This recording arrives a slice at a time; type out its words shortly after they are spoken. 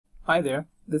Hi there,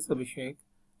 this is Abhishek,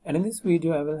 and in this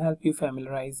video I will help you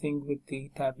familiarizing with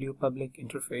the Tableau public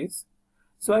interface.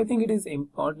 So I think it is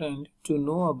important to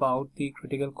know about the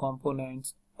critical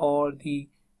components or the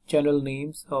general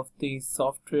names of the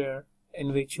software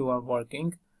in which you are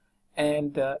working,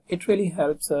 and it really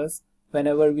helps us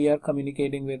whenever we are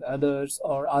communicating with others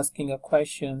or asking a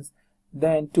questions.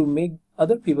 Then to make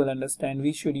other people understand,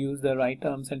 we should use the right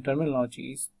terms and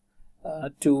terminologies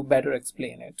to better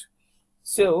explain it.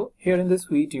 So here in this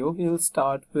video we will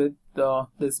start with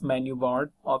this menu bar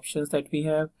options that we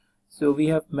have. So we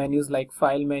have menus like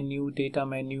file menu, data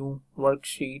menu,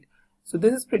 worksheet. So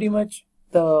this is pretty much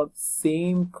the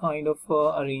same kind of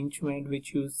arrangement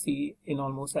which you see in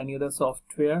almost any other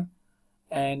software,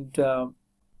 and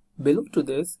below to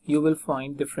this you will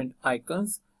find different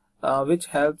icons which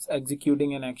helps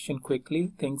executing an action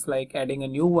quickly, things like adding a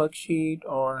new worksheet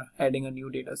or adding a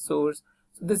new data source.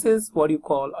 So this is what you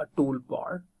call a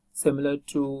toolbar, similar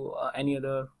to any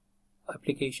other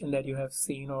application that you have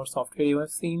seen or software you have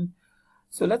seen.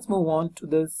 So let's move on to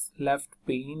this left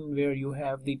pane where you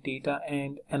have the data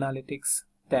and analytics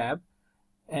tab,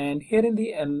 and here in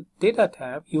the data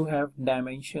tab you have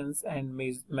dimensions and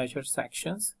measure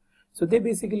sections. So they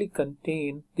basically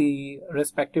contain the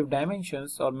respective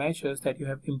dimensions or measures that you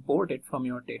have imported from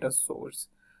your data source.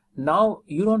 Now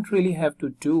you don't really have to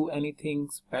do anything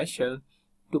special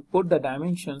to put the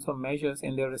dimensions or measures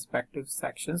in their respective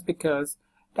sections, because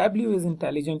Tableau is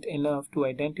intelligent enough to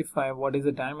identify what is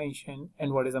a dimension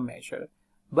and what is a measure.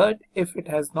 But if it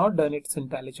has not done its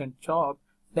intelligent job,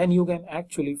 then you can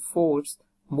actually force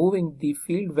moving the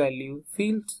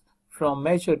fields from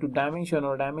measure to dimension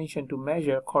or dimension to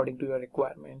measure according to your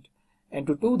requirement. And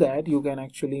to do that, you can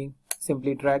actually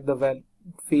simply drag the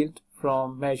field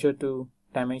from measure to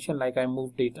dimension, like I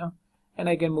moved data, and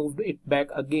I can move it back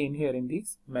again here in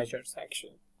this measure section.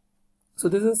 So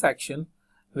this is a section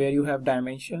where you have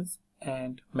dimensions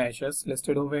and measures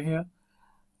listed over here.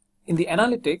 In the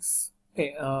analytics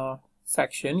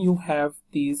section, you have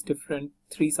these different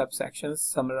three subsections: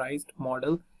 summarized,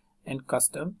 model, and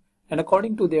custom. And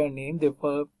according to their name, they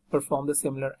perform the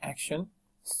similar action.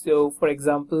 So for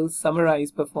example,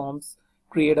 summarize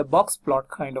create a box plot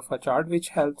kind of a chart, which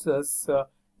helps us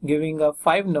giving a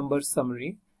 5-number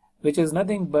summary, which is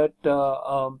nothing but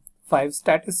 5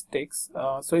 statistics.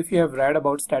 So if you have read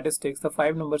about statistics, the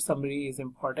 5-number summary is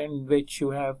important, in which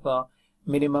you have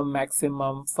minimum,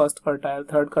 maximum, first quartile,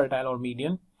 third quartile, or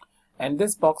median. And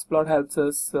this box plot helps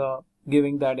us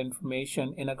giving that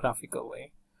information in a graphical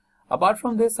way. Apart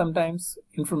from this, sometimes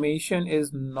information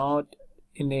is not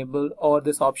enabled, or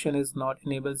this option is not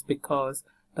enabled because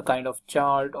the kind of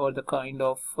chart or the kind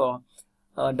of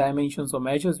dimensions or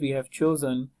measures we have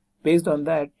chosen, based on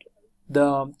that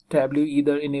the Tableau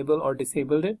either enable or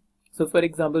disabled it. So for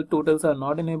example, totals are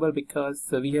not enabled because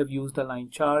we have used a line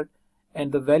chart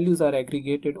and the values are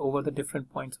aggregated over the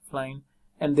different points of line,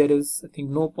 and there is, I think,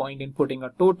 no point in putting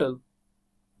a total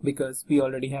because we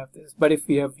already have this. But if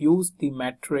we have used the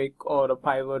metric or a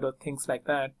pivot or things like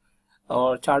that,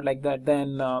 or chart like that,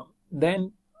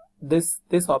 then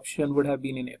this option would have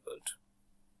been enabled.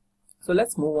 So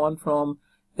let's move on from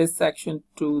this section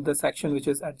to the section which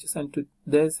is adjacent to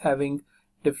this, having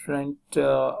different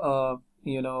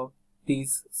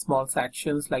these small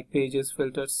sections like pages,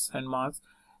 filters, and marks.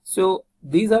 So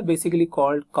these are basically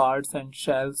called cards and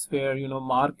shells, where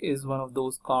mark is one of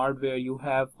those cards where you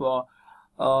have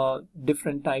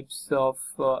different types of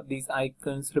these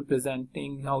icons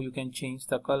representing how you can change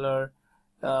the color,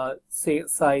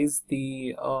 size,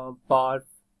 the bar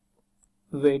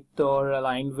width or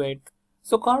line width.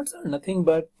 So cards are nothing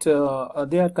but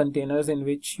they are containers in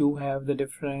which you have the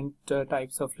different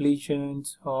types of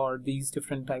legends or these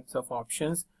different types of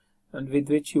options, and with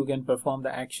which you can perform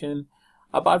the action.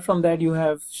 Apart from that, you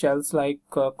have shells like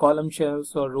column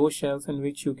shells or row shells, in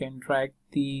which you can drag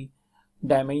the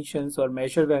dimensions or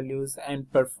measure values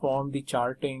and perform the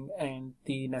charting and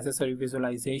the necessary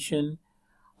visualization.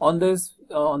 On this,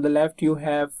 on the left, you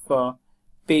have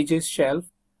pages shelf,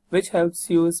 which helps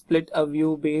you split a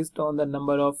view based on the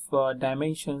number of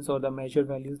dimensions or the measure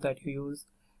values that you use.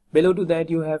 Below to that,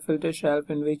 you have filter shelf,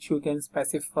 in which you can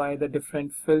specify the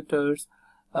different filters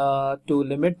to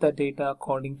limit the data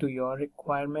according to your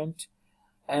requirement.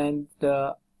 And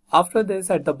after this,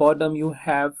 at the bottom, you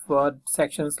have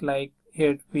sections like,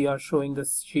 here we are showing the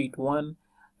sheet 1.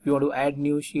 If you want to add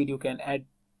new sheet, you can add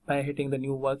by hitting the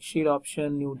new worksheet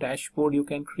option. New dashboard you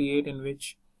can create, in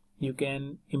which you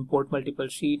can import multiple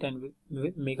sheet and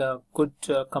make a good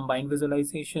combined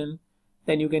visualization.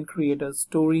 Then you can create a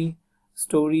story.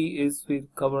 Story is we'll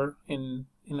cover in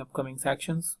upcoming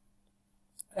sections.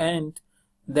 And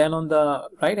Then on the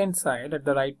right hand side at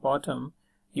the right bottom,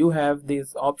 you have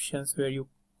these options where you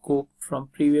go from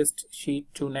previous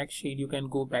sheet to next sheet. You can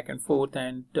go back and forth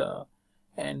and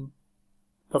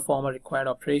perform a required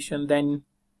operation. Then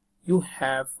you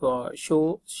have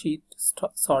show sheet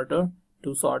sorter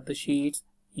to sort the sheets.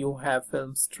 You have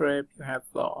film strip, you have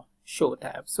show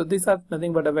tab. So these are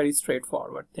nothing but a very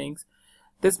straightforward things.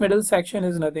 This middle section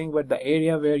is nothing but the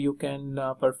area where you can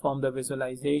perform the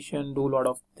visualization, do a lot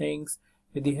of things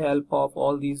with the help of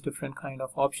all these different kind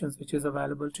of options which is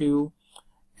available to you.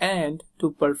 And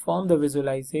to perform the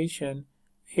visualization,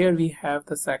 here we have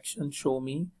the section show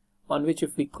me, on which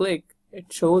if we click,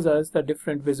 it shows us the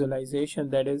different visualization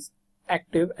that is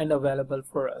active and available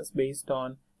for us based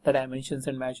on the dimensions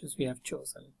and measures we have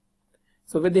chosen.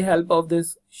 So with the help of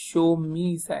this show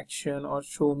me section or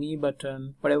show me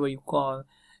button, whatever you call,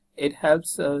 it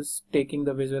helps us taking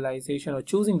the visualization or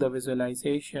choosing the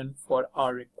visualization for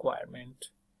our requirement.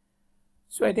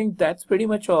 So I think that's pretty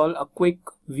much all. A quick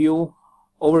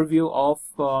overview of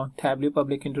Tableau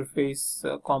public interface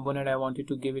component I wanted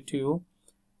to give it to you.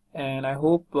 And I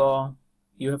hope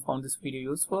you have found this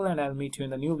video useful, and I'll meet you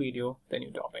in the new video, the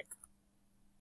new topic.